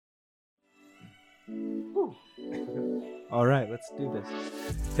All right, let's do this.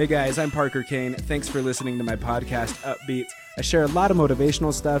 Hey guys, I'm Parker Kane. Thanks for listening to my podcast, Upbeat. I share a lot of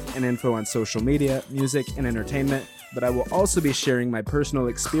motivational stuff and info on social media, music, and entertainment, but I will also be sharing my personal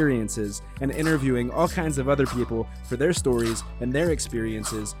experiences and interviewing all kinds of other people for their stories and their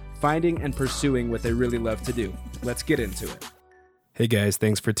experiences, finding and pursuing what they really love to do. Let's get into it. Hey guys,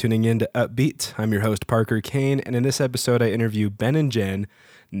 thanks for tuning in to Upbeat. I'm your host, Parker Kane, and in this episode, I interview Ben and Jen,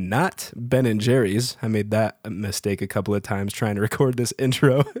 not Ben and Jerry's. I made that mistake a couple of times trying to record this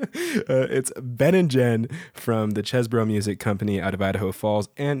intro. It's Ben and Jen from the Chesbro Music Company out of Idaho Falls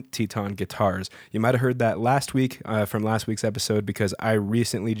and Teton Guitars. You might have heard that last week from last week's episode because I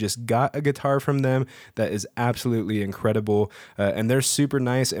recently just got a guitar from them that is absolutely incredible, and they're super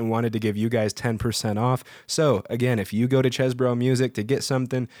nice and wanted to give you guys 10% off. So again, if you go to Chesbro Music to get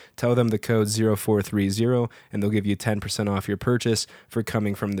something, tell them the code 0430 and they'll give you 10% off your purchase for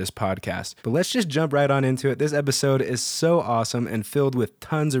coming from this podcast. But let's just jump right on into it. This episode is so awesome and filled with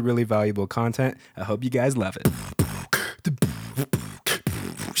tons of really valuable content. I hope you guys love it.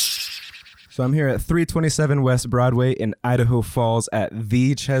 So I'm here at 327 West Broadway in Idaho Falls at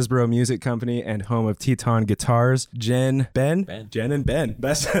the Chesbro Music Company and home of Teton Guitars. Jen and Ben.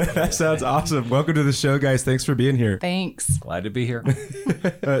 That sounds awesome. Welcome to the show, guys. Thanks for being here. Thanks. Glad to be here.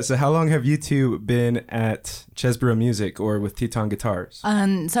 So how long have you two been at Chesbro Music or with Teton Guitars?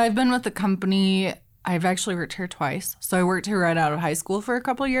 So I've been with the company. I've actually worked here twice. So I worked here right out of high school for a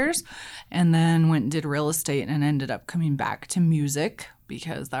couple of years and then went and did real estate and ended up coming back to music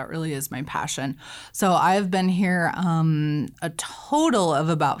because that really is my passion. So I've been here a total of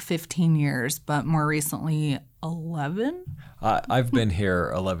about 15 years, but more recently 11. I've been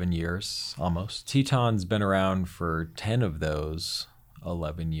here 11 years almost. Teton's been around for 10 of those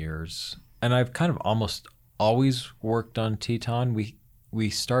 11 years. And I've kind of almost always worked on Teton. We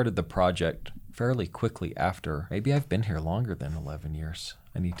started the project fairly quickly after. Maybe I've been here longer than 11 years.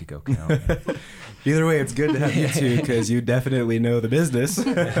 I need to go count. Either way, it's good to have you two because you definitely know the business.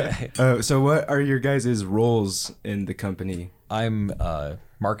 So what are your guys' roles in the company? I'm a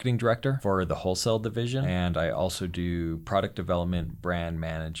marketing director for the wholesale division, and I also do product development, brand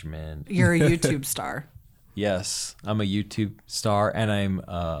management. You're a YouTube star. Yes, I'm a YouTube star, and I'm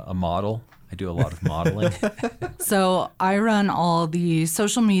a model. I do a lot of modeling. So I run all the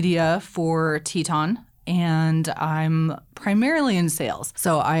social media for Teton, and I'm primarily in sales.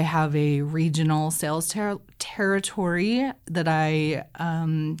 So I have a regional sales territory that I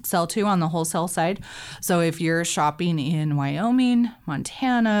sell to on the wholesale side. So if you're shopping in Wyoming,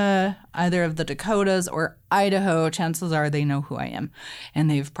 Montana, either of the Dakotas or Idaho, chances are they know who I am. And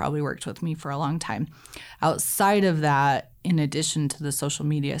they've probably worked with me for a long time. Outside of that, in addition to the social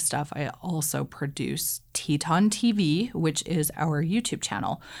media stuff, I also produce Teton TV, which is our YouTube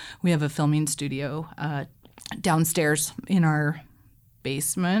channel. We have a filming studio downstairs in our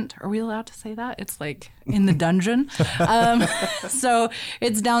basement. Are we allowed to say that? It's like in the dungeon. So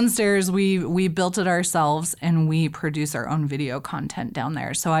it's downstairs. We built it ourselves and we produce our own video content down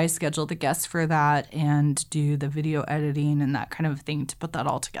there. So I schedule the guests for that and do the video editing and that kind of thing to put that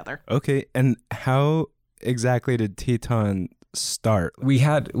all together. Okay. And how exactly did Teton start? We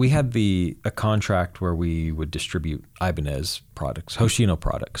had a contract where we would distribute Ibanez products, Hoshino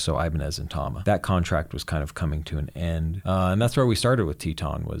products, so Ibanez and Tama. That contract was kind of coming to an end, and that's where we started with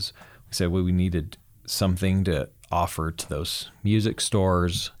Teton. Was we said we needed something to offer to those music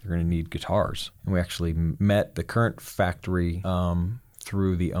stores. They're going to need guitars, and we actually met the current factory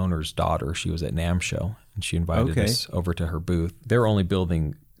through the owner's daughter. She was at NAMM show, and she invited us over to her booth. They were only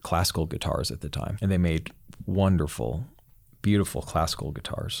building classical guitars at the time, and they made wonderful, beautiful classical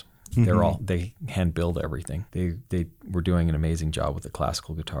guitars. Mm-hmm. They hand build everything. They were doing an amazing job with the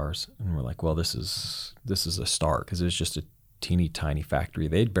classical guitars, and we're like, well, this is a start because it was just a teeny tiny factory.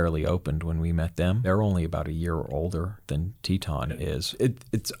 They'd barely opened when we met them. They're only about a year older than Teton is.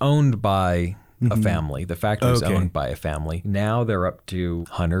 It's owned by a family. The factory is owned by a family. Now they're up to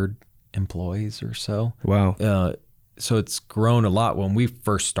 100 employees or so. Wow. So it's grown a lot. When we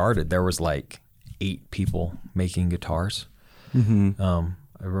first started, there was like 8 people making guitars. Mm-hmm.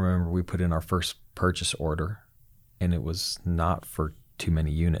 I remember we put in our first purchase order, and it was not for too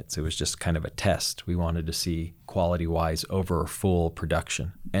many units. It was just kind of a test. We wanted to see quality-wise over a full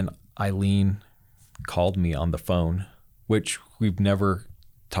production. And Eileen called me on the phone, which we've never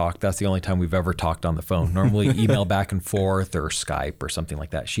talked. That's the only time we've ever talked on the phone. Normally email back and forth or Skype or something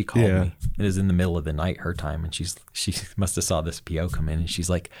like that. She called me. It was in the middle of the night, her time, and she must have saw this PO come in, and she's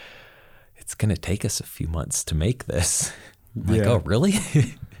like, it's going to take us a few months to make this. I'm like, oh, really?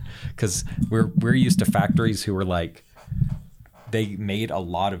 Because we're used to factories who were like, they made a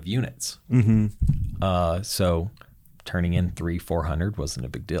lot of units. Mm-hmm. So turning in 300-400 wasn't a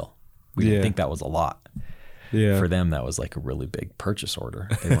big deal. We didn't think that was a lot. Yeah. For them, that was like a really big purchase order.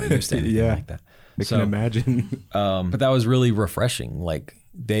 They weren't used to anything like that. I can imagine. But that was really refreshing. Like,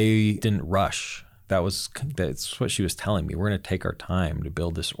 they didn't rush. That's what she was telling me. We're going to take our time to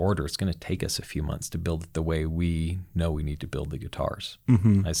build this order. It's going to take us a few months to build it the way we know we need to build the guitars.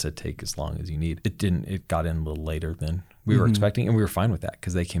 Mm-hmm. I said, take as long as you need. It didn't. It got in a little later than we were expecting, and we were fine with that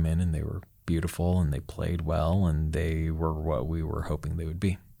because they came in and they were beautiful and they played well and they were what we were hoping they would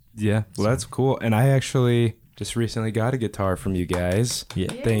be. Yeah, well, that's cool. And I actually just recently got a guitar from you guys.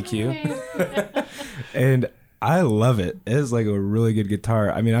 Yeah. Thank you. And I love it. It is like a really good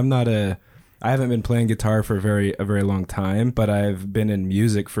guitar. I mean, I haven't been playing guitar for a very long time, but I've been in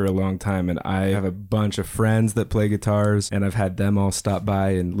music for a long time, and I have a bunch of friends that play guitars, and I've had them all stop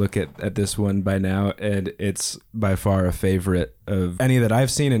by and look at this one by now, and it's by far a favorite of any that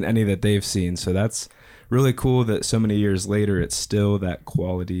I've seen and any that they've seen. So that's really cool that so many years later it's still that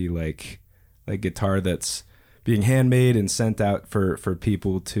quality like guitar that's being handmade and sent out for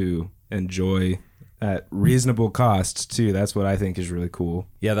people to enjoy at reasonable costs too. That's what I think is really cool.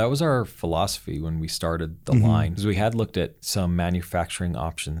 Yeah, that was our philosophy when we started the line, because we had looked at some manufacturing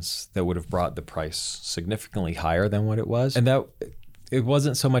options that would have brought the price significantly higher than what it was. And that it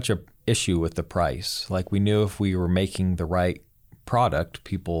wasn't so much a issue with the price. Like, we knew if we were making the right product,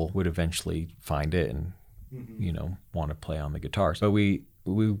 people would eventually find it and want to play on the guitars. But we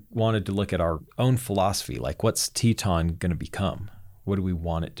wanted to look at our own philosophy, like, what's Teton going to become? What do we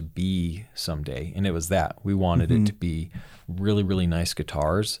want it to be someday? And it was that. We wanted it to be really, really nice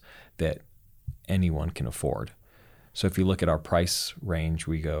guitars that anyone can afford. So if you look at our price range,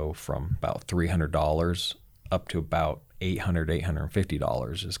 we go from about $300 up to about $800,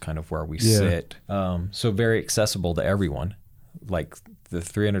 $850 is kind of where we sit. So very accessible to everyone. Like the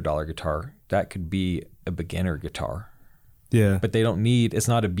 $300 guitar, that could be a beginner guitar. Yeah. But it's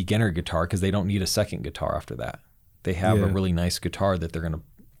not a beginner guitar because they don't need a second guitar after that. They have a really nice guitar that they're going to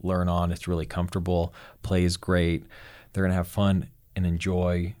learn on. It's really comfortable, plays great. They're going to have fun and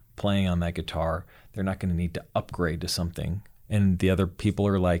enjoy playing on that guitar. They're not going to need to upgrade to something. And the other people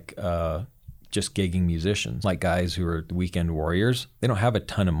are like just gigging musicians, like guys who are weekend warriors. They don't have a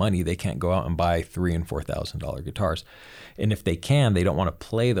ton of money. They can't go out and buy $3,000 and $4,000 guitars. And if they can, they don't want to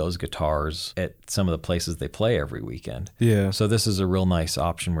play those guitars at some of the places they play every weekend. Yeah. So this is a real nice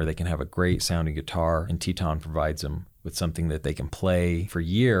option where they can have a great sounding guitar, and Teton provides them with something that they can play for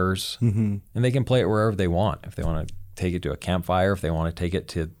years, and they can play it wherever they want. If they want to take it to a campfire, if they want to take it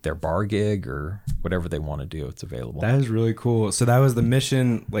to their bar gig or whatever they want to do, it's available. That is really cool. So that was the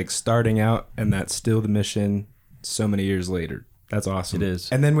mission, like, starting out, and that's still the mission so many years later. That's awesome. It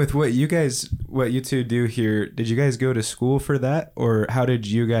is. And then with what you two do here, did you guys go to school for that, or how did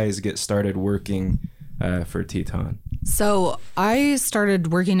you guys get started working for Teton? So I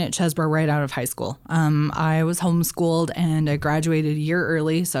started working at Chesbro right out of high school. I was homeschooled and I graduated a year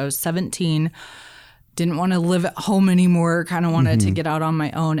early, so I was 17. Didn't want to live at home anymore, kind of wanted to get out on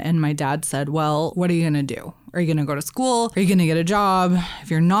my own. And my dad said, well, what are you going to do? Are you going to go to school? Are you going to get a job? If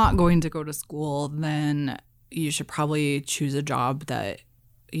you're not going to go to school, then you should probably choose a job that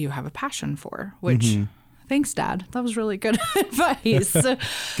you have a passion for, which thanks, Dad. That was really good advice. Go,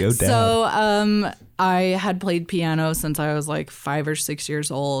 Dad. So I had played piano since I was like 5 or 6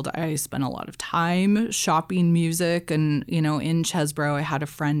 years old. I spent a lot of time shopping music, and, in Chesbro, I had a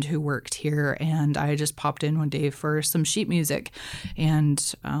friend who worked here, and I just popped in one day for some sheet music. And,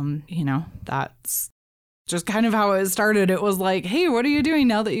 that's just kind of how it started. It was like, hey, what are you doing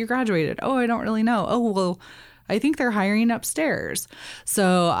now that you graduated? Oh, I don't really know. Oh, well, I think they're hiring upstairs.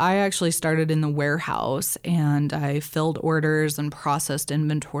 So I actually started in the warehouse, and I filled orders and processed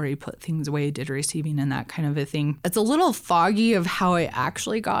inventory, put things away, did receiving and that kind of a thing. It's a little foggy of how I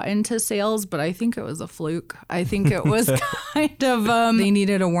actually got into sales, but I think it was a fluke. I think it was kind of, they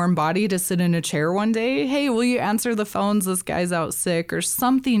needed a warm body to sit in a chair one day. Hey, will you answer the phones? This guy's out sick, or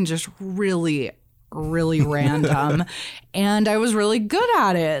something just really random. And I was really good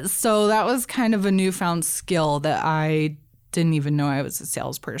at it. So that was kind of a newfound skill that I didn't even know I was a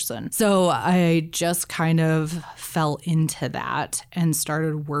salesperson. So I just kind of fell into that and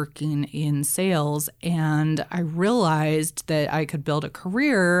started working in sales. And I realized that I could build a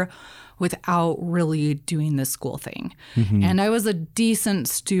career without really doing the school thing. And I was a decent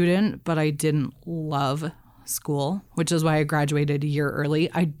student, but I didn't love school, which is why I graduated a year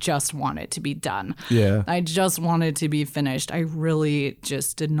early. I just wanted to be done. Yeah. I just wanted to be finished. I really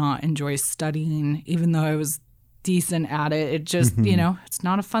just did not enjoy studying, even though I was decent at it. It just, it's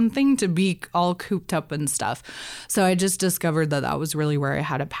not a fun thing to be all cooped up and stuff. So I just discovered that that was really where I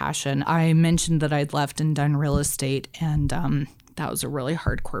had a passion. I mentioned that I'd left and done real estate, and that was a really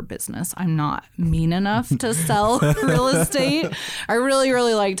hardcore business. I'm not mean enough to sell real estate. I really,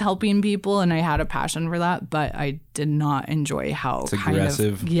 really liked helping people, and I had a passion for that, but I did not enjoy how it's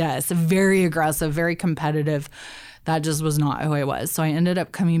aggressive. Yes, very aggressive, very competitive. That just was not who I was. So I ended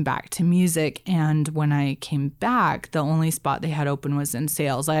up coming back to music. And when I came back, the only spot they had open was in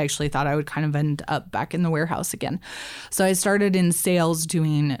sales. I actually thought I would kind of end up back in the warehouse again. So I started in sales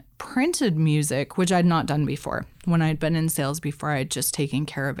doing printed music, which I'd not done before. When I'd been in sales before, I'd just taken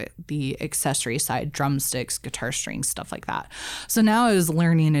care of it, the accessory side, drumsticks, guitar strings, stuff like that. So now I was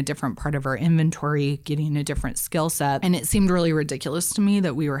learning a different part of our inventory, getting a different skill set. And it seemed really ridiculous to me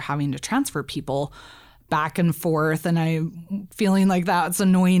that we were having to transfer people back and forth, and I'm feeling like that's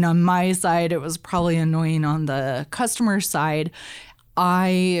annoying on my side. It was probably annoying on the customer side.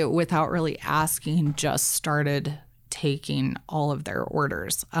 I, without really asking, just started taking all of their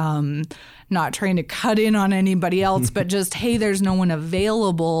orders. Not trying to cut in on anybody else, but just, hey, there's no one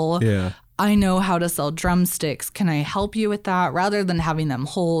available. Yeah. I know how to sell drumsticks. Can I help you with that? Rather than having them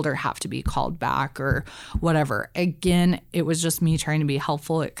hold or have to be called back or whatever. Again, it was just me trying to be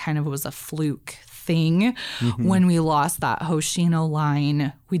helpful. It kind of was a fluke thing. When we lost that Hoshino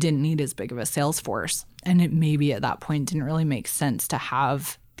line, we didn't need as big of a sales force. And it maybe at that point didn't really make sense to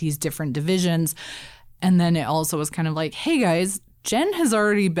have these different divisions. And then it also was kind of like, hey guys, Jen has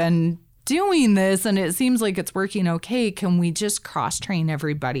already been doing this and it seems like it's working okay. Can we just cross-train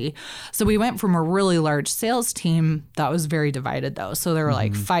everybody? So we went from a really large sales team that was very divided though. So there were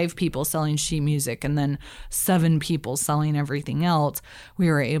like 5 people selling sheet music and then 7 people selling everything else. We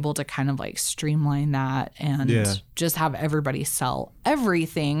were able to kind of like streamline that and just have everybody sell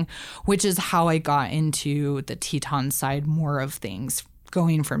everything, which is how I got into the Teton side more of things,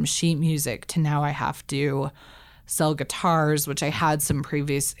 going from sheet music to now I have to sell guitars, which I had some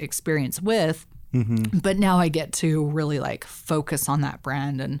previous experience with, but now I get to really like focus on that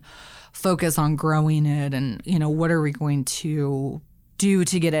brand and focus on growing it. And, what are we going to do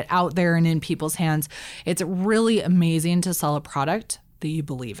to get it out there and in people's hands? It's really amazing to sell a product that you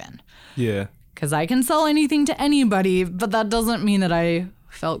believe in. Yeah. Because I can sell anything to anybody, but that doesn't mean that I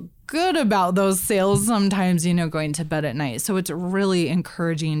felt good about those sales sometimes, going to bed at night. So it's really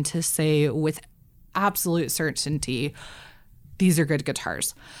encouraging to say with absolute certainty, these are good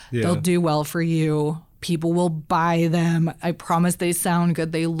guitars. Yeah. They'll do well for you. People will buy them. I promise they sound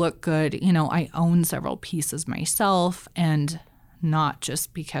good. They look good. I own several pieces myself, and not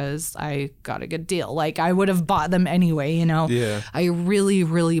just because I got a good deal. Like I would have bought them anyway, Yeah. I really,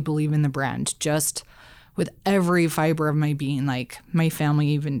 really believe in the brand. Just with every fiber of my being. Like my family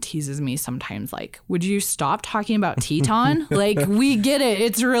even teases me sometimes, like, would you stop talking about Teton? Like, we get it.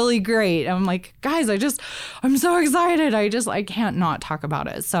 It's really great. I'm like, guys, I'm so excited. I can't not talk about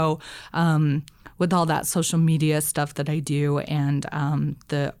it. So, with all that social media stuff that I do and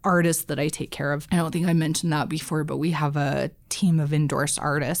the artists that I take care of. I don't think I mentioned that before, but we have a team of endorsed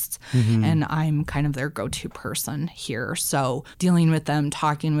artists and I'm kind of their go-to person here. So dealing with them,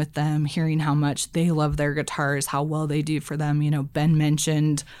 talking with them, hearing how much they love their guitars, how well they do for them. Ben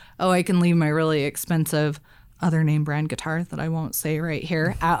mentioned, I can leave my really expensive other name brand guitar that I won't say right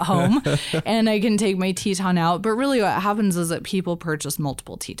here at home and I can take my Teton out. But really what happens is that people purchase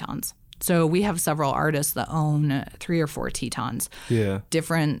multiple Tetons. So we have several artists that own 3 or 4 Tetons. Yeah.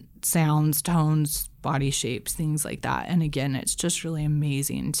 Different sounds, tones, body shapes, things like that. And again, it's just really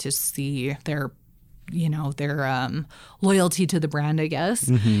amazing to see their loyalty to the brand, I guess,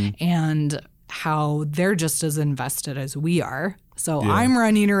 and how they're just as invested as we are. So I'm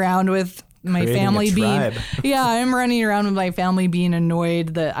running around with my family being I'm running around with my family being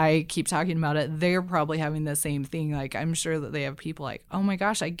annoyed that I keep talking about it. They're probably having the same thing. Like I'm sure that they have people like, oh my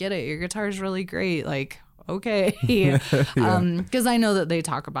gosh, I get it, your guitar is really great, like okay. Because I know that they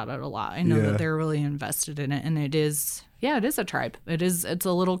talk about it a lot. I know that they're really invested in it, and it is a tribe. It's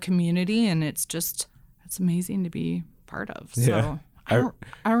a little community, and it's amazing to be part of. So I don't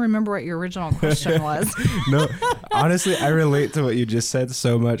remember what your original question was. No, honestly, I relate to what you just said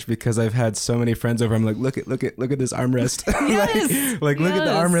so much because I've had so many friends over. I'm like, look at this armrest. Yes. Look at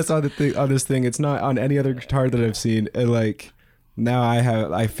the armrest on this thing. It's not on any other guitar that I've seen. And like now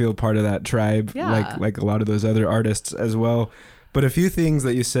I feel part of that tribe, like a lot of those other artists as well. But a few things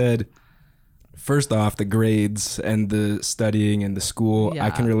that you said. First off, the grades and the studying and the school,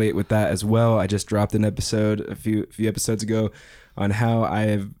 I can relate with that as well. I just dropped an episode a few episodes ago on how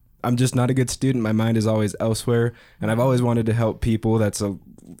I'm just not a good student. My mind is always elsewhere, and I've always wanted to help people. That's a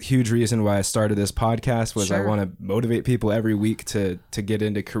huge reason why I started this podcast was I Sure. want to motivate people every week to get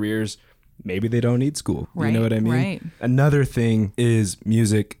into careers. Maybe they don't need school. You know Right, what I mean? right. Another thing is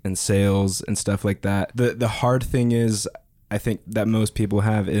music and sales and stuff like that. The hard thing is, I think that most people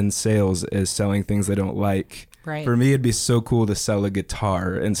have in sales is selling things they don't like. Right. For me, it'd be so cool to sell a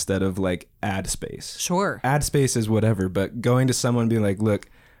guitar instead of like ad space. Sure. Ad space is whatever, but going to someone and being like, look,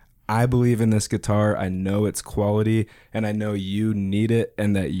 I believe in this guitar. I know it's quality and I know you need it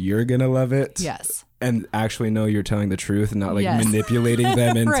and that you're going to love it. Yes. And actually know you're telling the truth and not like Yes. manipulating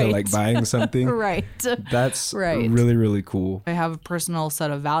them into Right. like buying something. Right. That's Right. really, really cool. I have a personal set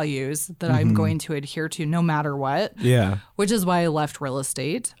of values that I'm going to adhere to no matter what. Yeah. Which is why I left real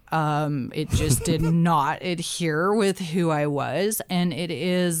estate. It just did not adhere with who I was. And it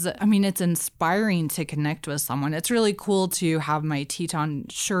is, I mean, it's inspiring to connect with someone. It's really cool to have my Teton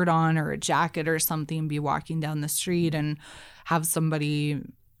shirt on or a jacket or something, be walking down the street and have somebody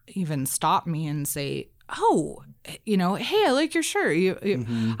even stop me and say, oh, you know, hey, I like your shirt.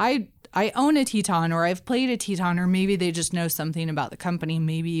 I own a Teton, or I've played a Teton, or maybe they just know something about the company.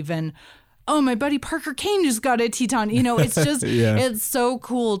 Maybe even, oh, my buddy Parker Kane just got a Teton. You know, it's just, Yeah. it's so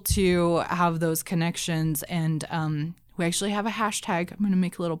cool to have those connections. And we actually have a hashtag, I'm going to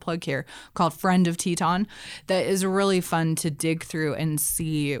make a little plug here, called Friend of Teton, that is really fun to dig through and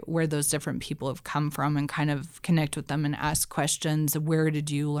see where those different people have come from and kind of connect with them and ask questions. Where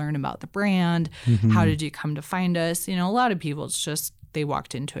did you learn about the brand? How did you come to find us? You know, a lot of people, it's just, they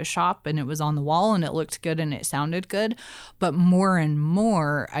walked into a shop and it was on the wall and it looked good and it sounded good. But more and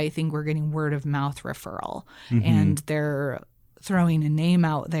more, I think we're getting word of mouth referral, and they're throwing a name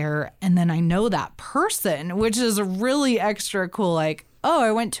out there. And then I know that person, which is really extra cool. Like, oh,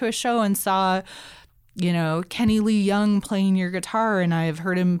 I went to a show and saw, you know, Kenny Lee Young playing your guitar, and I've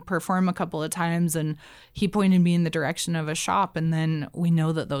heard him perform a couple of times, and he pointed me in the direction of a shop. And then we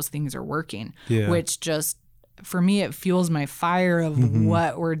know that those things are working, which just, for me, it fuels my fire of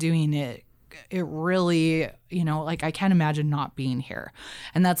what we're doing. It really, you know, like I can't imagine not being here.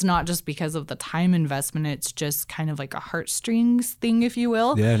 And that's not just because of the time investment. It's just kind of like a heartstrings thing, if you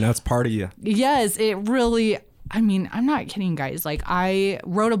will. Yeah, now it's part of you. Yes, it really, I mean, I'm not kidding, guys. Like, I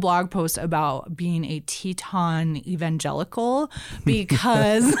wrote a blog post about being a Teton evangelical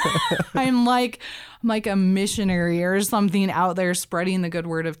because I'm like a missionary or something out there spreading the good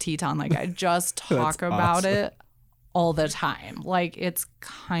word of Teton. Like, I just talk about it all the time. Like, it's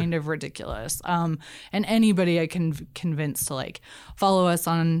kind of ridiculous. And anybody I can convince to like follow us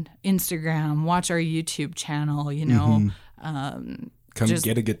on Instagram, watch our YouTube channel, you know, Come just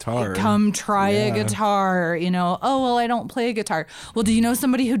get a guitar. come try a guitar, you know. Oh, well, I don't play a guitar. Well, do you know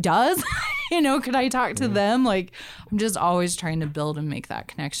somebody who does? You know, could I talk to them? Like, I'm just always trying to build and make that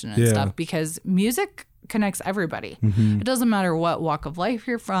connection and stuff, because music connects everybody. It doesn't matter what walk of life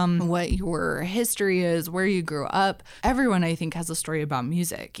you're from, what your history is, where you grew up. Everyone, I think, has a story about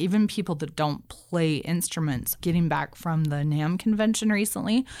music. Even people that don't play instruments. Getting back from the NAMM convention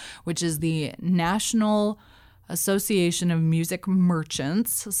recently, which is the National Association of Music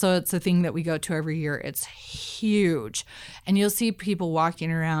Merchants. So it's a thing that we go to every year. It's huge. And you'll see people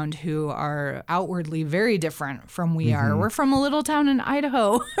walking around who are outwardly very different from we are. We're from a little town in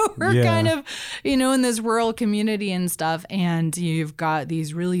Idaho. We're kind of, you know, in this rural community and stuff. And you've got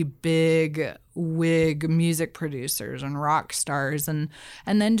these really big wig music producers and rock stars, and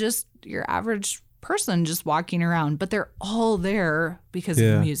then just your average person just walking around, but they're all there because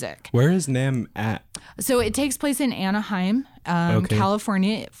of music. Where is NAMM at? So it takes place in Anaheim,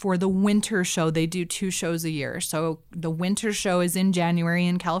 California, for the winter show. They do 2 shows a year. So the winter show is in January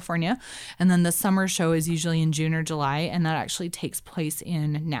in California, and then the summer show is usually in June or July, and that actually takes place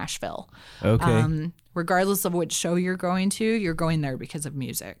in Nashville. Okay. Regardless of which show you're going to, you're going there because of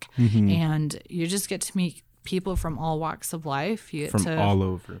music. And you just get to meet people from all walks of life. You get From to all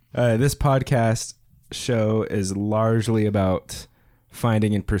over. This podcast show is largely about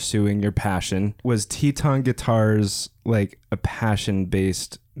finding and pursuing your passion. Was Teton Guitars like a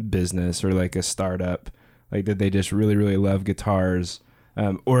passion-based business or like a startup? Like, did they just really, really love guitars?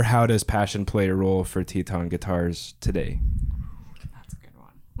 Or how does passion play a role for Teton Guitars today? That's a good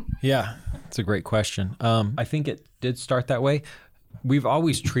one. Yeah, it's a great question. I think it did start that way. We've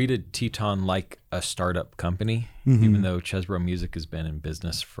always treated Teton like a startup company, even though Chesbro Music has been in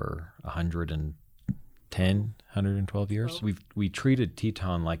business for 112 years. We treated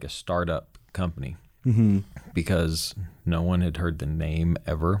Teton like a startup company because no one had heard the name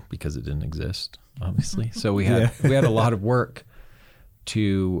ever because it didn't exist, obviously. So we had a lot of work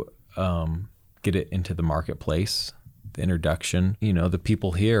to get it into the marketplace, the introduction. You know, the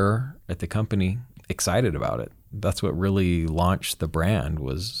people here at the company excited about it. that's what really launched the brand.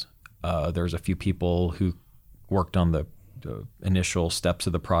 Was there's a few people who worked on the initial steps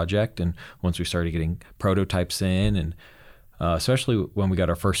of the project, and once we started getting prototypes in, and especially when we got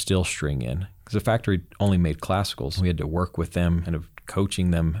our first steel string in, because the factory only made classicals, we had to work with them and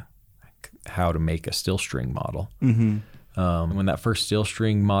coaching them how to make a steel string model. When that first steel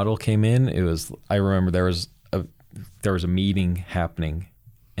string model came in, I remember there was a meeting happening,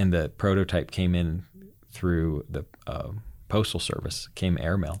 and the prototype came in through the postal service, came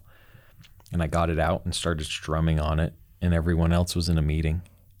airmail, and I got it out and started strumming on it, and everyone else was in a meeting.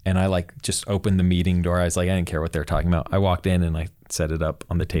 And I just opened the meeting door. I was like, I didn't care what they were talking about. I walked in and I set it up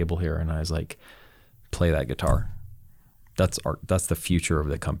on the table here, and I was like, play that guitar. That's art. That's the future of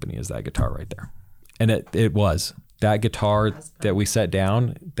the company, is that guitar right there. And it was. That guitar that we set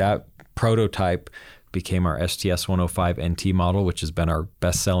down, that prototype became our STS 105 NT model, which has been our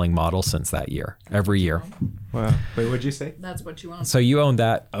best-selling model since that year, every year. Wow. Wait, what'd you say? That's what you own. So you own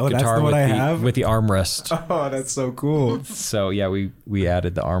that guitar with the armrest. Oh, that's so cool. So yeah, we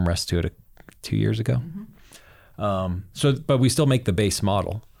added the armrest to it 2 years ago. But we still make the base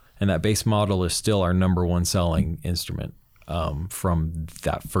model, and that base model is still our number one selling instrument from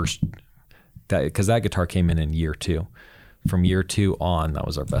that first, because that guitar came in year 2. From year 2 on, that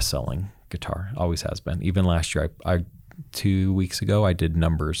was our best selling guitar. Always has been. Even last year, I 2 weeks ago, I did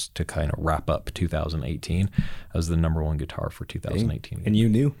numbers to kind of wrap up 2018. I was the number one guitar for 2018. And you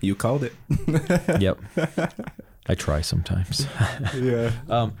knew. You called it. Yep. I try sometimes. Yeah.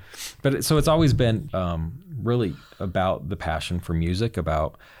 But it's always been really about the passion for music,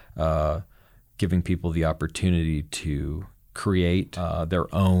 about giving people the opportunity to create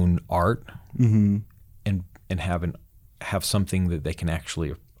their own art and have something that they can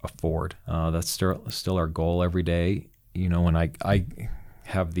actually afford. That's still our goal every day. You know, when I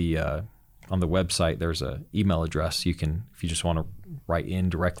have the on the website, there's a email address you can, if you just want to write in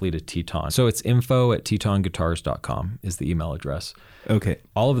directly to Teton. So it's info@tetonguitars.com is the email address. Okay.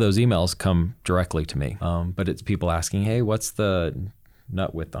 All of those emails come directly to me, but it's people asking, hey, what's the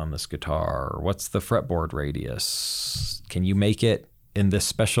nut width on this guitar? What's the fretboard radius? Can you make it in this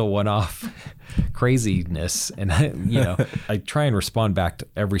special one-off craziness? And I try and respond back to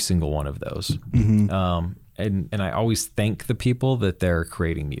every single one of those. And I always thank the people that they're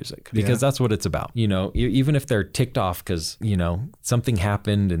creating music, because that's what it's about. You know, even if they're ticked off because, something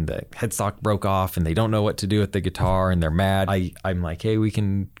happened and the headstock broke off and they don't know what to do with the guitar and they're mad, I'm like, hey, we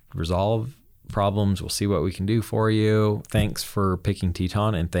can resolve problems. We'll see what we can do for you. Thanks for picking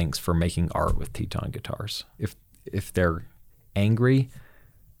Teton, and thanks for making art with Teton guitars. If they're angry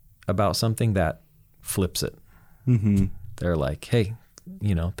about something, that flips it. They're like, hey,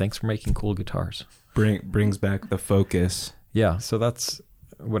 thanks for making cool guitars. Brings back the focus. Yeah, so that's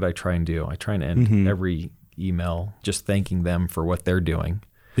what I try and do. I try and end every email just thanking them for what they're doing.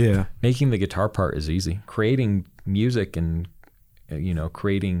 Yeah. Making the guitar part is easy. Creating music and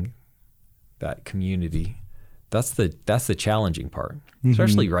creating that community, that's the challenging part.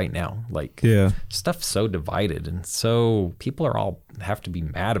 Especially right now. Stuff's so divided, and so people have to be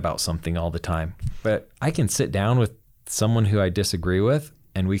mad about something all the time. But I can sit down with someone who I disagree with,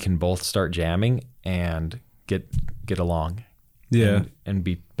 and we can both start jamming and get along. Yeah. And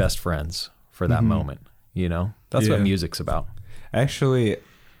be best friends for that moment. That's what music's about. Actually,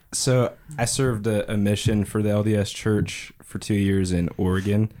 so I served a mission for the LDS Church for 2 years in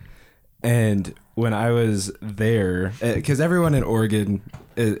Oregon. And when I was there, because everyone in Oregon,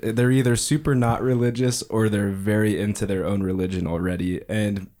 they're either super not religious or they're very into their own religion already.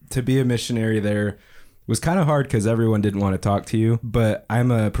 And to be a missionary there was kind of hard because everyone didn't want to talk to you. But I'm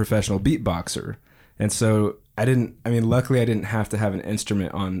a professional beatboxer. And so luckily I didn't have to have an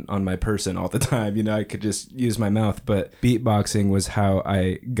instrument on my person all the time. I could just use my mouth. But beatboxing was how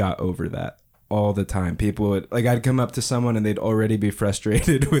I got over that. All the time. People would, I'd come up to someone and they'd already be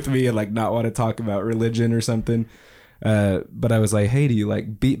frustrated with me and not want to talk about religion or something. But I was like, hey, do you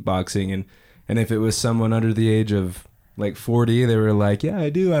like beatboxing? And if it was someone under the age of 40, they were like, yeah, I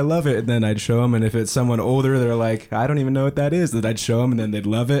do. I love it. And then I'd show them. And if it's someone older, they're like, I don't even know what that is. Then I'd show them and then they'd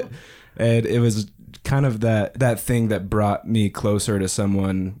love it. And it was kind of that thing that brought me closer to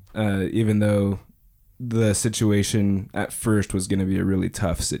someone, even though the situation at first was going to be a really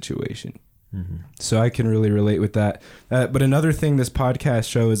tough situation. So I can really relate with that. But another thing this podcast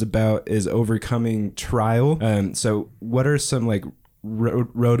show is about is overcoming trial. So what are some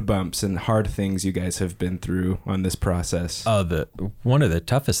road bumps and hard things you guys have been through on this process? One of the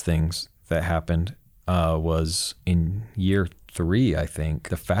toughest things that happened was in year 3, I think.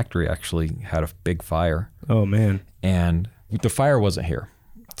 The factory actually had a big fire. Oh, man. And the fire wasn't here.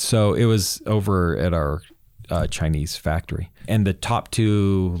 So it was over at our Chinese factory. And the top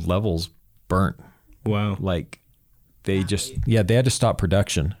 2 levels burnt. Wow. Like they had to stop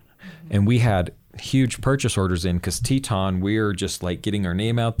production. And we had huge purchase orders in because Teton, we're just like getting our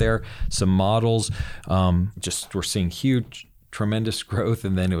name out there, some models, we're seeing huge, tremendous growth.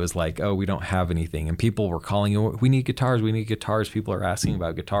 And then it was like, oh, we don't have anything. And people were calling, oh, we need guitars. People are asking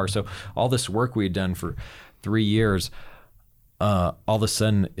about guitars. So all this work we had done for 3 years, all of a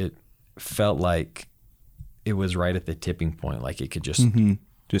sudden it felt like it was right at the tipping point. Like it could just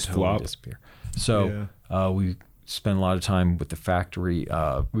just totally flop. disappear. So we spent a lot of time with the factory.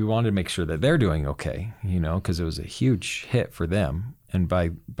 We wanted to make sure that they're doing okay, because it was a huge hit for them. And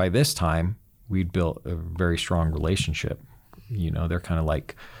by this time, we'd built a very strong relationship. They're kind of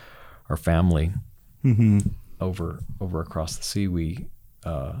like our family over across the sea.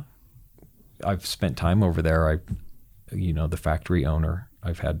 I've spent time over there. The factory owner,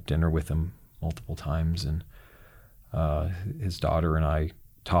 I've had dinner with him multiple times, and his daughter and I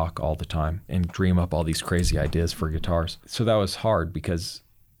talk all the time and dream up all these crazy ideas for guitars. So that was hard because,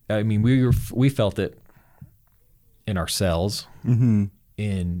 we felt it in ourselves, in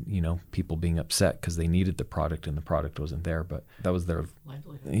people being upset because they needed the product and the product wasn't there. But that was their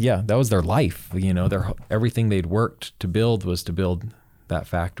livelihood. Yeah, that was their life. Everything they'd worked to build was to build that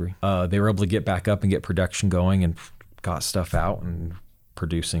factory. They were able to get back up and get production going and got stuff out and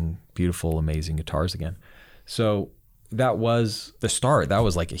producing beautiful, amazing guitars again. So that was the start. That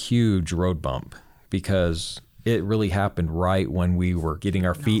was like a huge road bump because it really happened right when we were getting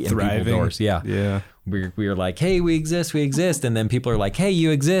our feet in people's doors. Yeah. We were like, hey, we exist. And then people are like, hey,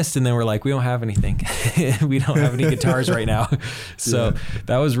 you exist. And then we're like, we don't have anything. We don't have any guitars right now. So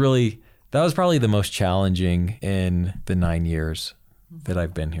that was probably the most challenging in the 9 years that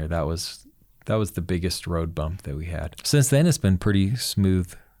I've been here. That was the biggest road bump that we had. Since then, it's been pretty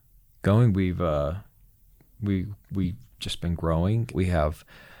smooth going. We've just been growing. We have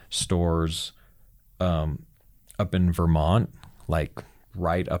stores up in Vermont, like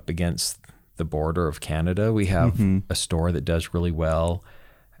right up against the border of Canada. We have a store that does really well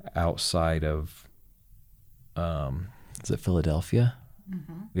outside of, is it Philadelphia?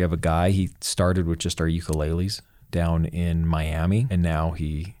 We have a guy, he started with just our ukuleles down in Miami, and now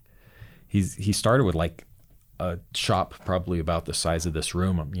he started with like a shop probably about the size of this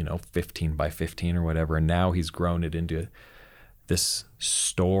room, 15 by 15 or whatever. And now he's grown it into this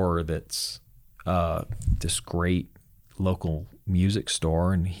store that's this great local music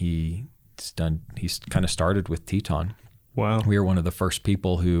store. And he's kind of started with Teton. Wow. We were one of the first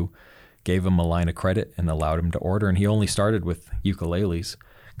people who gave him a line of credit and allowed him to order. And he only started with ukuleles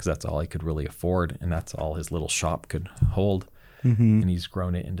because that's all he could really afford. And that's all his little shop could hold. And he's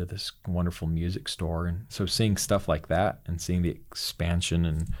grown it into this wonderful music store. And so seeing stuff like that and seeing the expansion,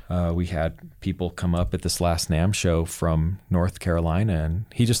 and we had people come up at this last NAMM show from North Carolina, and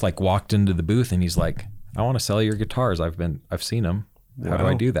he just like walked into the booth and he's like, I want to sell your guitars. I've seen them. How do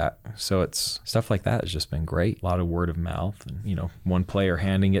I do that? So it's stuff like that has just been great. A lot of word of mouth, and one player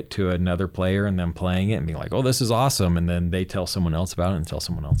handing it to another player and then playing it and being like, oh, this is awesome. And then they tell someone else about it and tell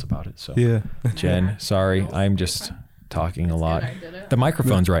someone else about it. So Jen, sorry, I'm just talking a lot. The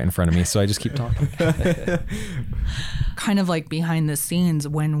microphone's right in front of me, so I just keep talking. Kind of like behind the scenes,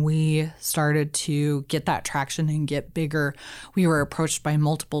 when we started to get that traction and get bigger, we were approached by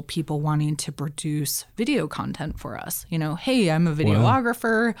multiple people wanting to produce video content for us. Hey, I'm a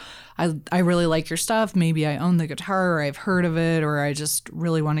videographer. I really like your stuff. Maybe I own the guitar, or I've heard of it, or I just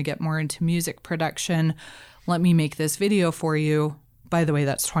really want to get more into music production. Let me make this video for you. By the way,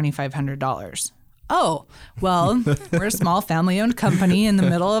 that's $2,500. Oh, well, we're a small family-owned company in the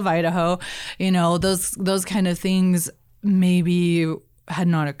middle of Idaho. Those kind of things maybe had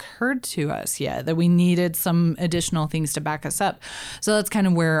not occurred to us yet, that we needed some additional things to back us up. So that's kind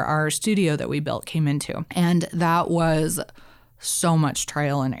of where our studio that we built came into. And that was so much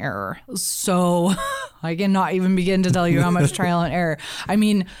trial and error. So I cannot even begin to tell you how much trial and error.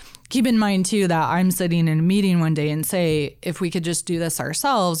 Keep in mind, too, that I'm sitting in a meeting one day and say, if we could just do this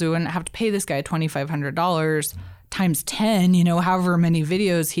ourselves, we wouldn't have to pay this guy $2,500 times 10, however many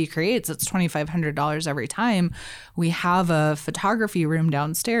videos he creates, it's $2,500 every time. We have a photography room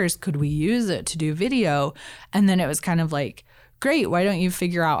downstairs. Could we use it to do video? And then it was kind of like, great, why don't you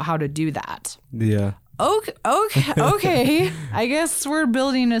figure out how to do that? Yeah. Okay. I guess we're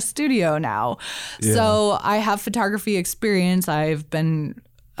building a studio now. Yeah. So I have photography experience. I've been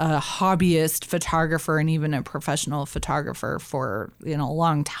a hobbyist photographer and even a professional photographer for a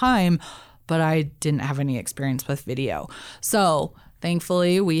long time, but I didn't have any experience with video. So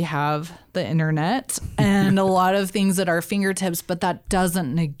Thankfully, we have the internet and a lot of things at our fingertips, but that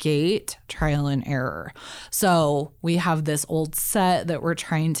doesn't negate trial and error. So we have this old set that we're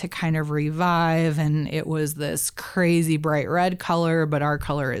trying to kind of revive, and it was this crazy bright red color, but our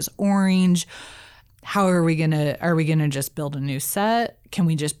color is orange. How are we gonna just build a new set? Can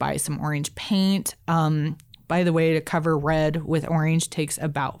we just buy some orange paint? By the way, to cover red with orange takes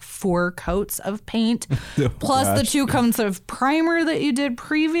about 4 coats of paint, plus the 2 coats of primer that you did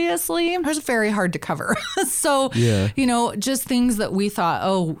previously. It was very hard to cover. So, just things that we thought,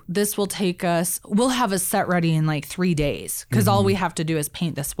 oh, this will take us, we'll have a set ready in like 3 days because all we have to do is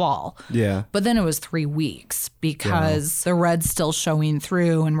paint this wall. Yeah. But then it was 3 weeks because the red's still showing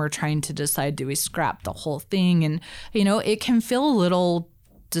through and we're trying to decide, do we scrap the whole thing? And, it can feel a little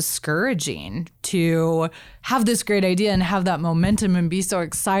discouraging to have this great idea and have that momentum and be so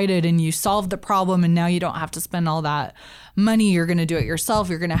excited, and you solve the problem and now you don't have to spend all that money. You're going to do it yourself.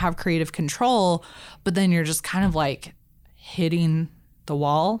 You're going to have creative control, but then you're just kind of like hitting the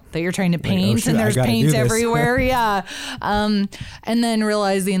wall that you're trying to paint, and there's paint everywhere. Yeah. And then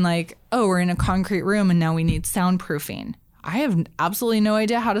realizing like, oh, we're in a concrete room and now we need soundproofing. I have absolutely no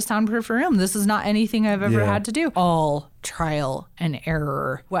idea how to soundproof a room. This is not anything I've ever had to do. All trial and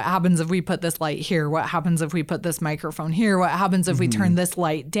error. What happens if we put this light here? What happens if we put this microphone here? What happens if we turn this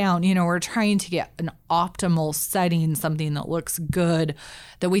light down? We're trying to get an optimal setting, something that looks good,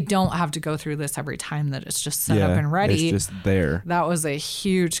 that we don't have to go through this every time, that it's just set up and ready. It's just there. That was a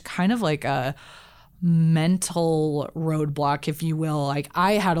huge kind of like a mental roadblock, if you will. Like,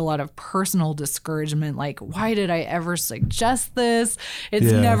 I had a lot of personal discouragement, like, why did I ever suggest this?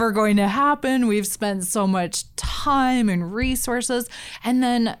 It's never going to happen. We've spent so much time and resources, and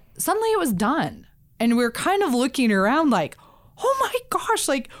then suddenly it was done, and we're kind of looking around like, oh my gosh,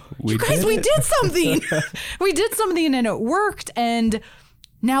 like, we did something. We did something and it worked. And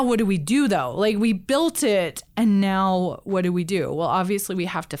now what do we do though? Like, we built it, and now what do we do? Well, obviously we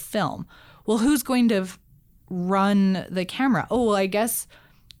have to film. Well, who's going to run the camera? Oh, well, I guess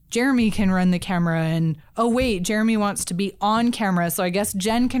Jeremy can run the camera, and oh wait, Jeremy wants to be on camera, so I guess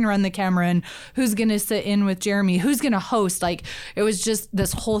Jen can run the camera, and who's going to sit in with Jeremy? Who's going to host? Like, it was just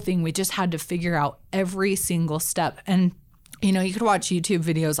this whole thing. We just had to figure out every single step. And, you could watch YouTube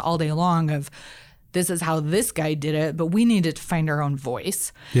videos all day long of this is how this guy did it, but we needed to find our own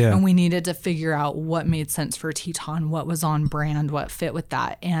voice. Yeah. And we needed to figure out what made sense for Teton, what was on brand, what fit with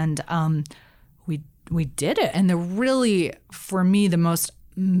that. And we did it. And for me, the most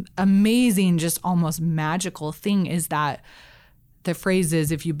amazing, just almost magical thing is that the phrase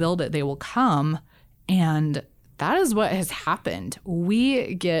is, if you build it, they will come. And that is what has happened.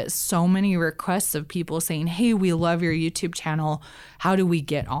 We get so many requests of people saying, hey, we love your YouTube channel. How do we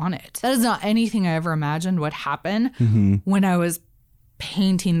get on it? That is not anything I ever imagined would happen when I was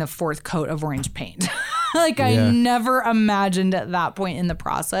painting the 4th coat of orange paint. I never imagined at that point in the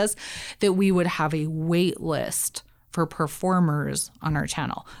process that we would have a wait list for performers on our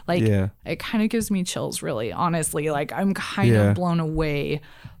channel. It kind of gives me chills, really, honestly. Like, I'm kind of blown away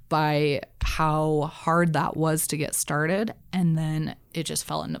by how hard that was to get started, and then it just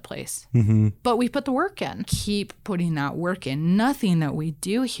fell into place. But we put the work in. Keep putting that work in. Nothing that we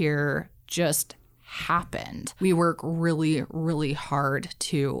do here just happened. We work really, really hard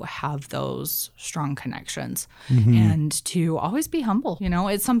to have those strong connections and to always be humble.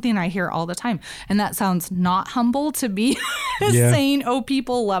 It's something I hear all the time. And that sounds not humble to be saying, oh,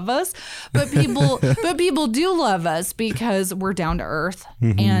 people love us, but people do love us because we're down to earth.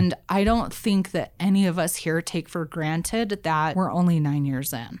 And I don't think that any of us here take for granted that we're only 9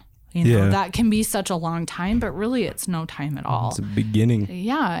 years in. That can be such a long time, but really it's no time at all. It's a beginning.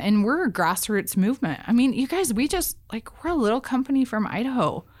 Yeah. And we're a grassroots movement. I mean, you guys, we're a little company from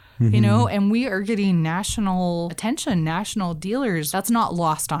Idaho, and we are getting national attention, national dealers. That's not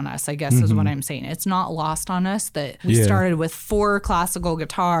lost on us, I guess is what I'm saying. It's not lost on us that we started with 4 classical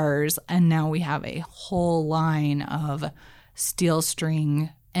guitars, and now we have a whole line of steel string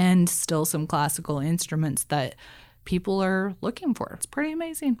and still some classical instruments that people are looking for. It's pretty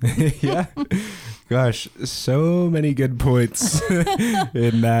amazing. Yeah. Gosh, so many good points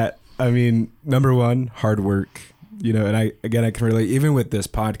in that. I mean, number one, hard work, and I can relate even with this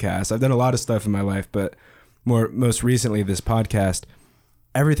podcast. I've done a lot of stuff in my life, but most recently this podcast,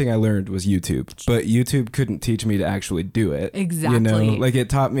 everything I learned was YouTube, but YouTube couldn't teach me to actually do it. Exactly. It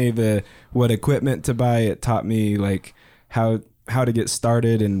taught me what equipment to buy. It taught me how to get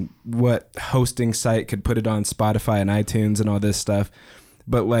started and what hosting site could put it on Spotify and iTunes and all this stuff.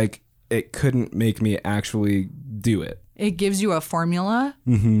 But it couldn't make me actually do it. it gives you a formula,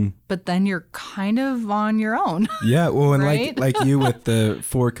 but then you're kind of on your own. Yeah, well, and Right? like you with the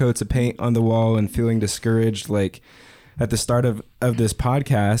 4 coats of paint on the wall and feeling discouraged, like at the start of this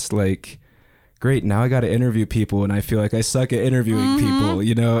podcast, like, great, now I got to interview people and I feel like I suck at interviewing people,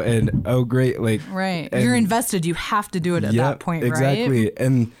 you know, and oh, great, like. Right. and- You're invested. You have to do it at that point, exactly. right?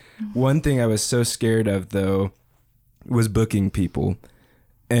 And one thing I was so scared of, though, was booking people.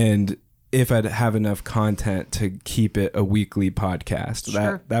 And if I'd have enough content to keep it a weekly podcast.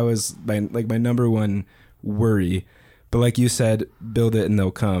 Sure. That was my number one worry. But like you said, build it and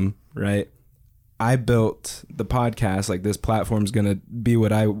they'll come, right? I built the podcast, like this platform's going to be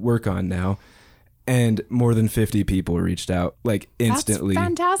what I work on now. And more than 50 people reached out, like instantly. That's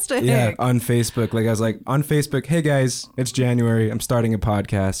fantastic. Yeah, on Facebook. Like I was like, on Facebook, hey guys, it's January. I'm starting a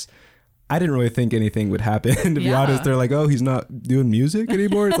podcast. I didn't really think anything would happen. To be Yeah. honest, they're like, oh, he's not doing music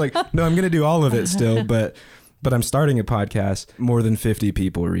anymore. It's like, no, I'm going to do all of it still. But I'm starting a podcast. More than 50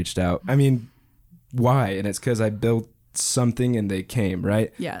 people reached out. I mean, why? And it's because I built something and they came,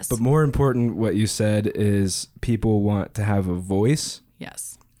 right? Yes. But more important, what you said is people want to have a voice.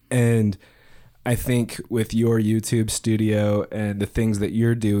 Yes. And I think with your YouTube studio and the things that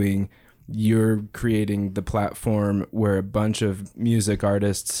you're doing, you're creating the platform where a bunch of music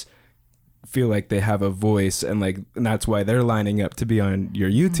artists feel like they have a voice, and that's why they're lining up to be on your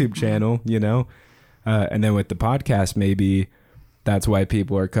YouTube channel, you know? And then with the podcast, maybe that's why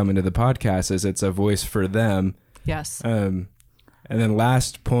people are coming to the podcast, is it's a voice for them. Yes. And then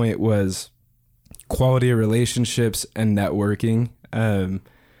last point was quality of relationships and networking.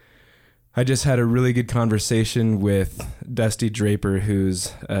 I just had a really good conversation with Dusty Draper,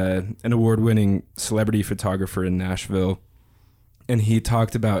 who's an award-winning celebrity photographer in Nashville. And he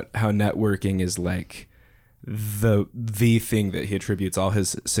talked about how networking is like the thing that he attributes all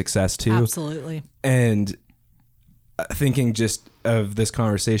his success to. Absolutely. And thinking just of this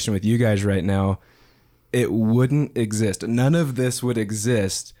conversation with you guys right now, it wouldn't exist. None of this would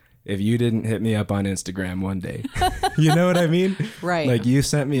exist if you didn't hit me up on Instagram one day. You know what I mean? Right. Like you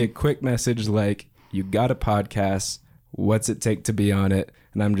sent me a quick message like, you got a podcast. What's it take to be on it?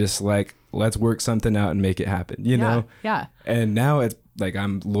 And I'm just like, let's work something out and make it happen, you know? Yeah. And now it's like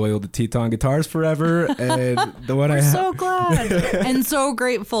I'm loyal to Teton Guitars forever. And the one We're so glad and so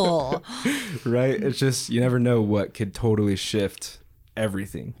grateful. right? It's just, you never know what could totally shift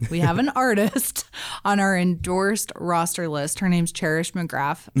everything. We have an artist on our endorsed roster list. Her name's Cherish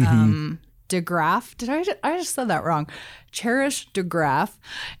McGrath. DeGraff. I just said that wrong. Cherish DeGraff.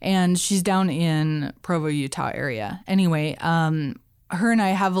 And she's down in Provo, Utah area. Anyway, her and I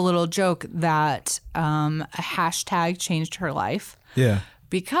have a little joke that a hashtag changed her life. Yeah.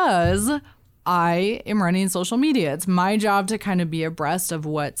 Because I am running social media. It's my job to kind of be abreast of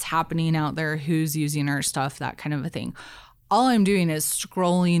what's happening out there, who's using our stuff, that kind of a thing. All I'm doing is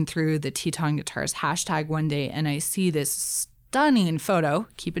scrolling through the Teton Guitars hashtag one day, and I see this stunning photo.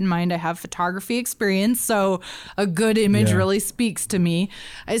 Keep in mind, I have photography experience, so a good image really speaks to me.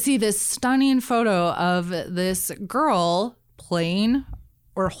 I see this stunning photo of this girl playing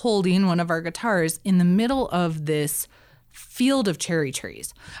or holding one of our guitars in the middle of this field of cherry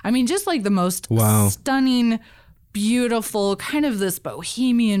trees. I mean, just like the most stunning, beautiful, kind of this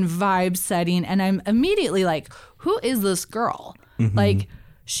bohemian vibe setting. And I'm immediately like, who is this girl? Like,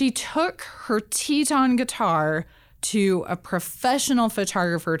 she took her Teton guitar to a professional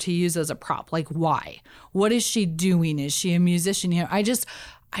photographer to use as a prop. Like, why? What is she doing? Is she a musician? You know, I just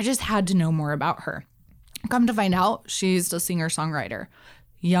had to know more about her. Come to find out, she's a singer-songwriter.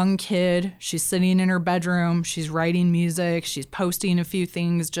 Young kid, she's sitting in her bedroom, she's writing music, she's posting a few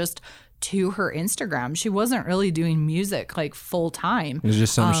things just to her Instagram. She wasn't really doing music like full time. It was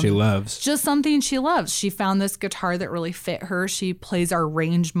just something she loves. Just something she loves. She found this guitar that really fit her. She plays our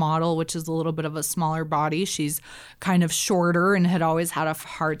range model, which is a little bit of a smaller body. She's kind of shorter and had always had a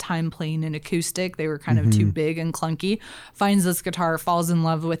hard time playing an acoustic. They were kind of too big and clunky. Finds this guitar, falls in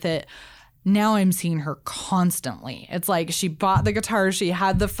love with it. Now I'm seeing her constantly. It's like she bought the guitar, she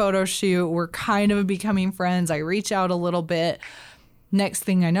had the photo shoot, we're kind of becoming friends. I reach out a little bit. Next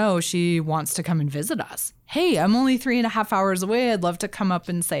thing I know, she wants to come and visit us. Hey, I'm only 3.5 hours away. I'd love to come up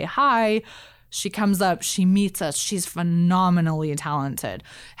and say hi. She comes up, she meets us. She's phenomenally talented,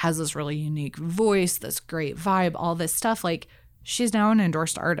 has this really unique voice, this great vibe, all this stuff. Like, she's now an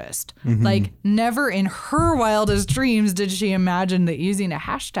endorsed artist. Like, never in her wildest dreams did she imagine that using a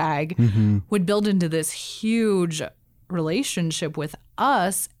hashtag would build into this huge relationship with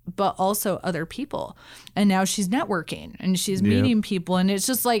us, but also other people. And now she's networking and she's meeting people. And it's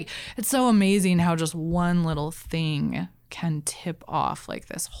just like, it's so amazing how just one little thing can tip off like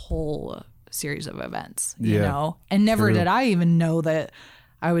this whole series of events, you Yeah. know? And never True. did I even know that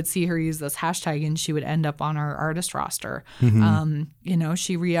I would see her use this hashtag and she would end up on our artist roster. You know,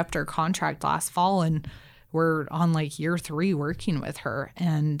 she re-upped her contract last fall and we're on like year 3 working with her,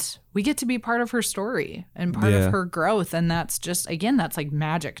 and we get to be part of her story and part Yeah. of her growth. And that's just, again, that's like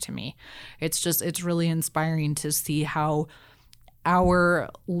magic to me. It's really inspiring to see how our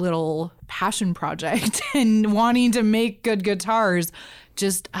little passion project and wanting to make good guitars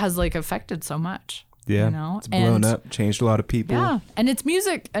just has like affected so much. Yeah. You know? It's blown up, changed a lot of people. Yeah. And it's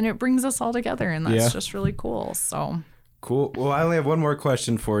music and it brings us all together, and that's Yeah. just really cool. So Cool. Well, I only have one more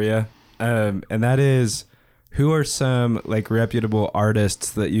question for you. And that is, who are some like reputable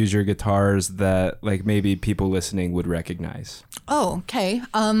artists that use your guitars that like maybe people listening would recognize? Oh, okay.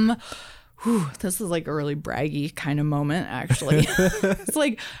 This is like a really braggy kind of moment, actually. It's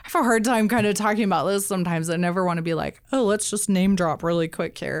like I have a hard time kind of talking about this sometimes. I never want to be like, oh, let's just name drop really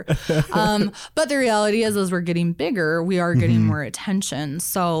quick here. But the reality is, as we're getting bigger, we are getting more attention.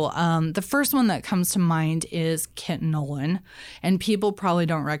 So the first one that comes to mind is Kit Nolan, and people probably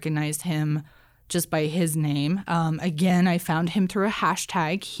don't recognize him just by his name. Again, I found him through a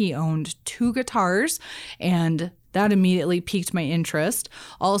hashtag. He owned 2 guitars, and that immediately piqued my interest.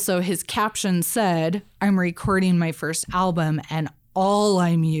 Also, his caption said, "I'm recording my first album and all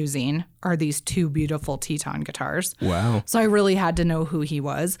I'm using are these 2 beautiful Teton guitars." Wow. So I really had to know who he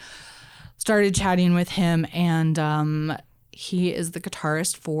was. Started chatting with him, and he is the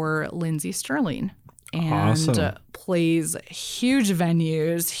guitarist for Lindsey Sterling. And Awesome. plays huge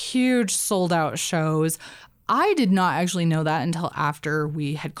venues, huge sold out shows. I did not actually know that until after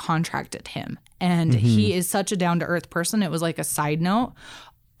we had contracted him. And he is such a down to earth person. It was like a side note.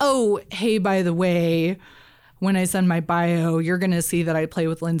 Oh, hey, by the way, when I send my bio, you're going to see that I play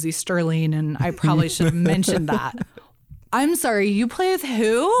with Lindsey Sterling, and I probably should have mentioned that. I'm sorry, you play with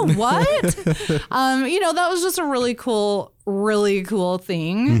who? What? You know, that was just a really cool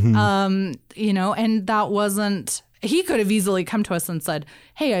thing. You know, and that wasn't, he could have easily come to us and said,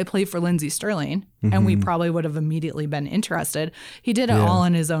 hey, I play for Lindsey Sterling. And we probably would have immediately been interested. He did it all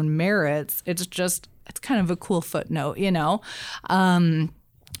on his own merits. It's kind of a cool footnote, you know?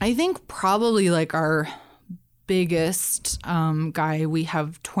 I think probably like our biggest guy, we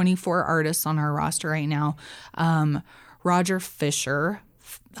have 24 artists on our roster right now. Roger Fisher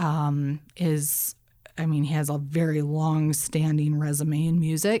he has a very long-standing resume in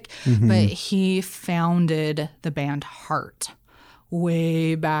music, but he founded the band Heart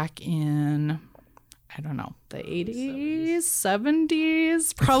way back in, I don't know, the 80s,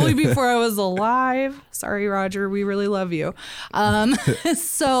 70s, probably before I was alive. Sorry, Roger, we really love you.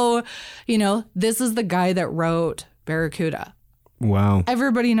 So, you know, this is the guy that wrote Barracuda. Wow.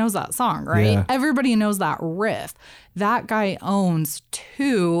 Everybody knows that song, right? Yeah. Everybody knows that riff. That guy owns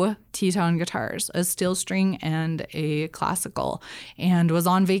 2 Teton guitars, a steel string and a classical, and was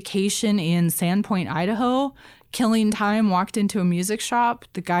on vacation in Sandpoint, Idaho, killing time, walked into a music shop.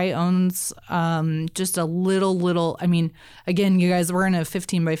 The guy owns just a little, I mean, again, you guys, we're in a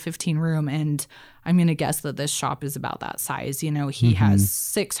 15 by 15 room, and I'm going to guess that this shop is about that size. You know, he has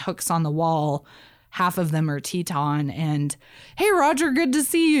 6 hooks on the wall. Half of them are Teton, and hey, Roger, good to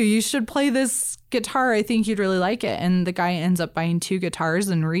see you. You should play this guitar. I think you'd really like it. And the guy ends up buying 2 guitars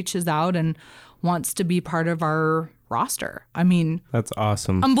and reaches out and wants to be part of our roster. I mean, That's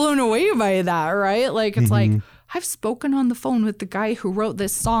awesome. I'm blown away by that, right? Like, it's like, I've spoken on the phone with the guy who wrote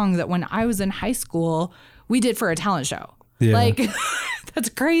this song that when I was in high school, we did for a talent show. Yeah. Like, that's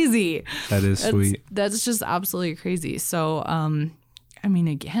crazy. That is sweet. That's just absolutely crazy. So, I mean,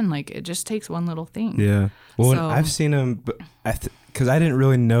 again, like, it just takes one little thing. Yeah. Well, So- I've seen him, but because I didn't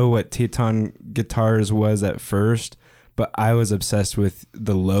really know what Teton Guitars was at first, but I was obsessed with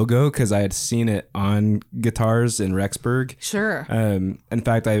the logo because I had seen it on guitars in Rexburg. Sure. In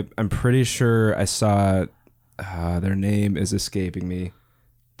fact, I'm pretty sure I saw their name is escaping me.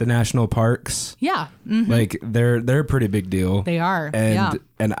 The national parks, Yeah. Mhm. like they're a pretty big deal. They are. And Yeah.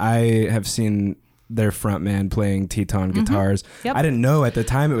 and I have seen their front man playing Teton guitars. Yep. I didn't know at the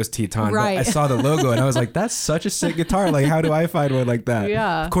time it was Teton, Right. but I saw the logo and I was like, that's such a sick guitar. Like, how do I find one like that?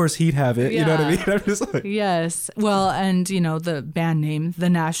 Yeah. Of course he'd have it. You know what I Yeah. mean? I'm just like, Yes. Well, and, you know, the band name, the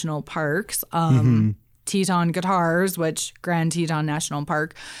National Parks, Teton Guitars, which Grand Teton National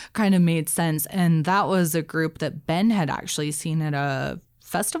Park, kind of made sense. And that was a group that Ben had actually seen at a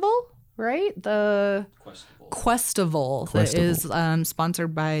festival, right? The Questival that is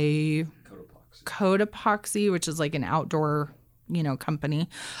sponsored by Code Epoxy, which is like an outdoor company.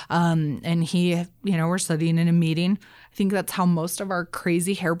 And he, we're sitting in a meeting. I think that's how most of our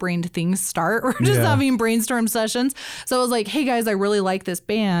crazy harebrained things start. We're just having brainstorm sessions. So I was like, hey guys, I really like this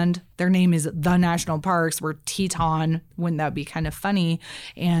band. Their name is The National Parks. We're Teton. Wouldn't that be kind of funny?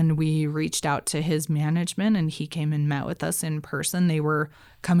 And we reached out to his management and he came and met with us in person. They were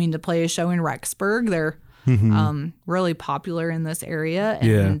coming to play a show in Rexburg. They're really popular in this area.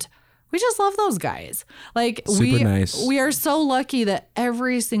 And we just love those guys. Like Super nice. We are so lucky that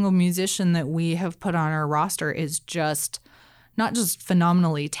every single musician that we have put on our roster is just not just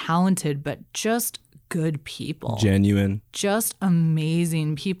phenomenally talented, but just good people. Genuine. Just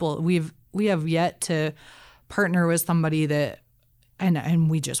amazing people. We have yet to partner with somebody that and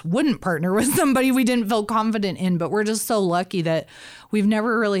we just wouldn't partner with somebody we didn't feel confident in, but we're just so lucky that we've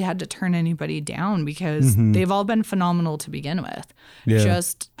never really had to turn anybody down because they've all been phenomenal to begin with.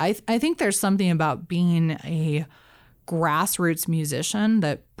 I think there's something about being a grassroots musician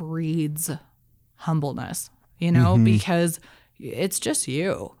that breeds humbleness, because it's just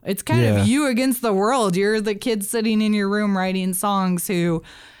you. It's kind of you against the world. You're the kid sitting in your room writing songs who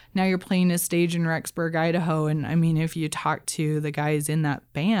now you're playing a stage in Rexburg, Idaho. And I mean, if you talk to the guys in that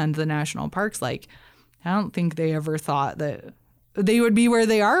band, the National Parks, like, I don't think they ever thought that they would be where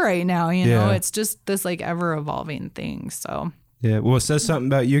they are right now. It's just this like ever evolving thing. So, yeah. Well, it says something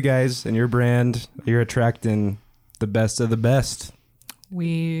about you guys and your brand. You're attracting the best of the best.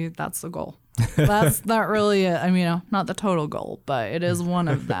 That's the goal. That's not really, not the total goal, but it is one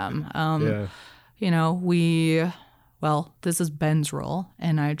of them. Well, this is Ben's role,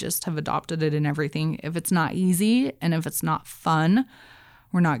 and I just have adopted it in everything. If it's not easy and if it's not fun,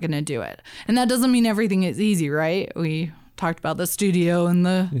 we're not going to do it. And that doesn't mean everything is easy, right? We talked about the studio and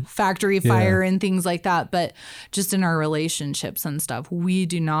the factory fire and things like that, but just in our relationships and stuff, we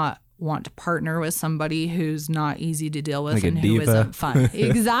do not want to partner with somebody who's not easy to deal with like and who isn't fun.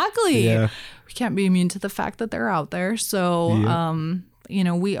 Exactly. We can't be immune to the fact that they're out there. So,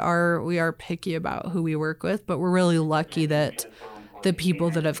 we are picky about who we work with, but we're really lucky that the people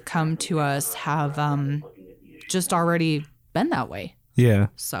that have come to us have just already been that way. Yeah.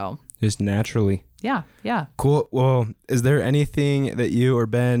 So just naturally. Yeah. Cool. Well, is there anything that you or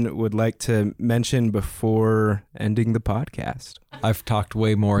Ben would like to mention before ending the podcast? I've talked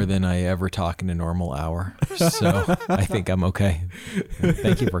way more than I ever talk in a normal hour, so I think I'm okay.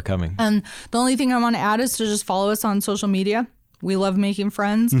 Thank you for coming. And the only thing I want to add is to just follow us on social media. We love making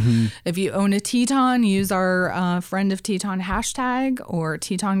friends. If you own a Teton, use our Friend of Teton hashtag or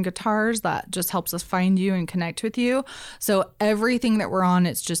Teton Guitars. That just helps us find you and connect with you. So everything that we're on,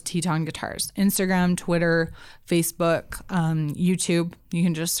 it's just Teton Guitars. Instagram, Twitter, Facebook, YouTube. You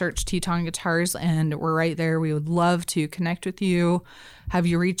can just search Teton Guitars and we're right there. We would love to connect with you, have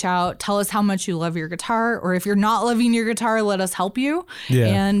you reach out, tell us how much you love your guitar, or if you're not loving your guitar, let us help you.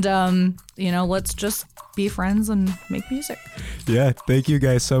 And, let's just be friends and make music. Yeah. Thank you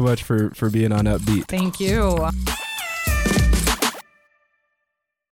guys so much for being on Upbeat. Thank you.